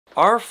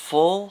Are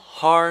full,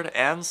 hard,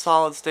 and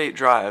solid state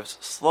drives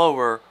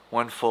slower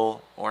when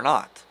full or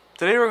not?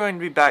 Today we're going to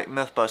be back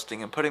myth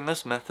busting and putting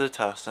this myth to the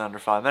test in under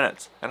 5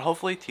 minutes, and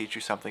hopefully teach you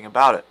something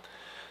about it.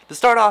 To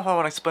start off, I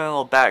want to explain a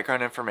little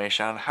background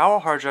information on how a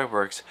hard drive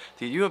works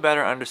to give you a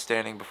better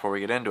understanding before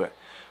we get into it.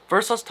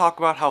 First, let's talk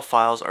about how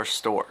files are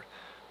stored.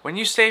 When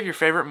you save your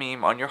favorite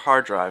meme on your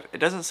hard drive, it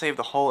doesn't save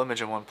the whole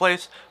image in one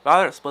place,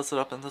 rather it splits it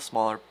up into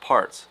smaller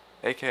parts,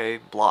 aka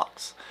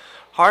blocks.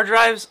 Hard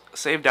drives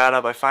save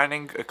data by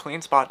finding a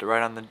clean spot to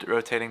write on the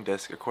rotating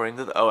disk according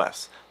to the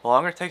OS. The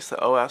longer it takes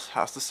the OS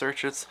has to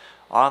search its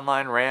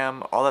online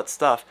RAM, all that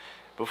stuff,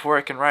 before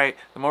it can write,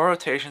 the more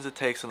rotations it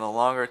takes and the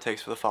longer it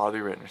takes for the file to be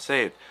written or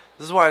saved.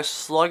 This is why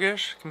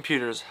sluggish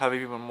computers have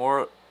even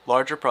more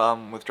larger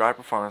problem with drive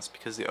performance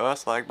because the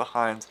OS lag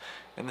behind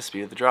in the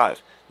speed of the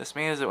drive. This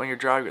means that when your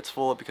drive gets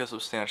full, it becomes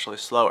substantially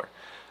slower.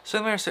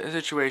 Similar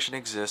situation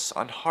exists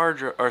on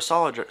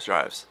solid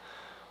drives,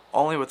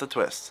 only with a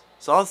twist.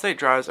 Solid-state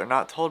drives are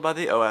not told by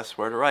the OS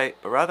where to write,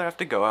 but rather have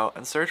to go out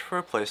and search for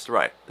a place to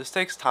write. This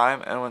takes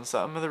time, and when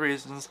some of the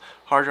reasons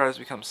hard drives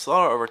become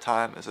slower over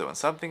time is that when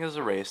something is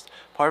erased,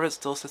 part of it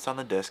still sits on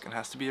the disk and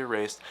has to be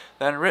erased,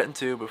 then written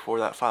to before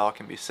that file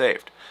can be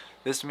saved.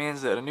 This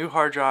means that a new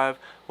hard drive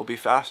will be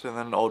faster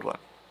than an old one.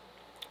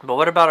 But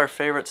what about our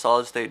favorite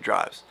solid-state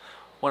drives?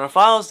 When a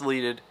file is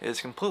deleted, it is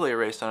completely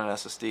erased on an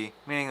SSD,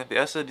 meaning that the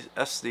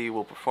SSD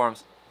will perform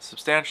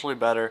substantially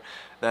better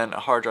than a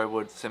hard drive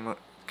would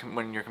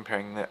when you're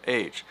comparing the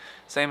age.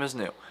 Same as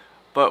new.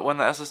 But when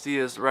the SSD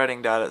is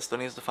writing data, it still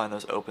needs to find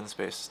those open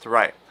spaces to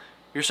write.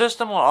 Your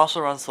system will also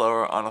run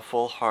slower on a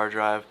full hard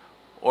drive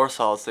or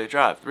solid state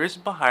drive. The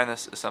reason behind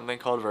this is something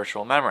called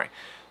virtual memory.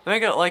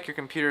 Think of it like your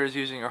computer is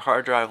using your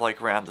hard drive like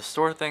RAM to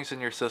store things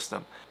in your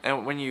system.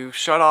 And when you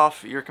shut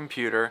off your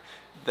computer,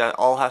 that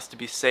all has to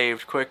be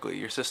saved quickly,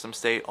 your system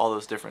state, all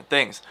those different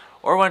things.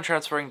 Or when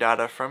transferring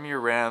data from your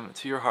RAM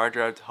to your hard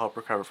drive to help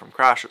recover from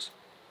crashes.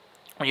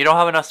 When you don't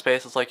have enough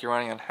space, it's like you're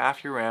running on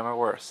half your RAM or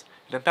worse.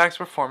 It impacts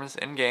performance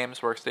in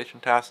games,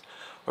 workstation tasks,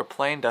 or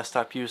plain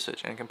desktop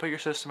usage, and can put your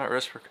system at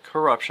risk for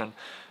corruption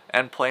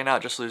and plain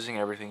out just losing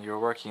everything you were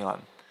working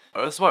on.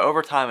 This is why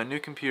over time a new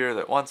computer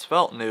that once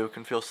felt new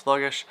can feel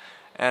sluggish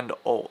and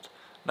old.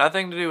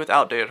 Nothing to do with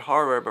outdated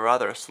hardware, but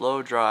rather a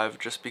slow drive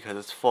just because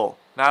it's full.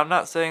 Now I'm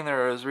not saying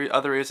there is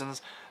other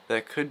reasons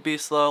that could be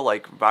slow,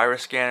 like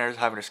virus scanners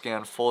having to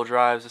scan full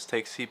drives. This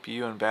takes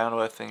CPU and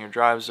bandwidth, and your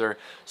drives are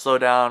slowed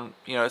down.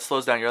 It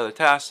slows down your other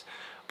tasks.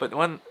 But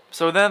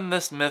then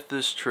this myth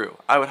is true.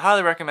 I would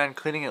highly recommend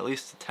cleaning at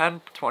least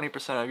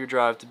 10-20% of your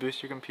drive to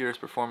boost your computer's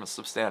performance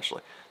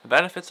substantially. The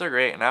benefits are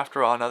great, and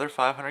after all, another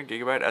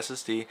 500GB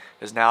SSD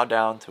is now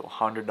down to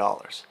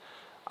 $100.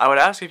 I would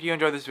ask if you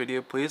enjoyed this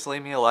video, please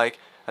leave me a like,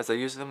 as I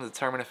use them to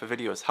determine if a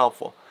video is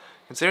helpful.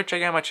 Consider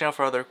checking out my channel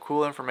for other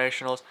cool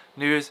informationals,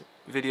 news,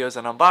 videos,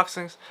 and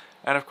unboxings.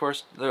 And of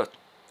course,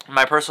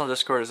 my personal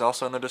Discord is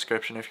also in the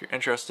description if you're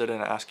interested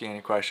in asking any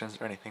questions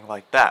or anything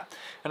like that.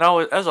 And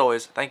as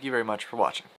always, thank you very much for watching.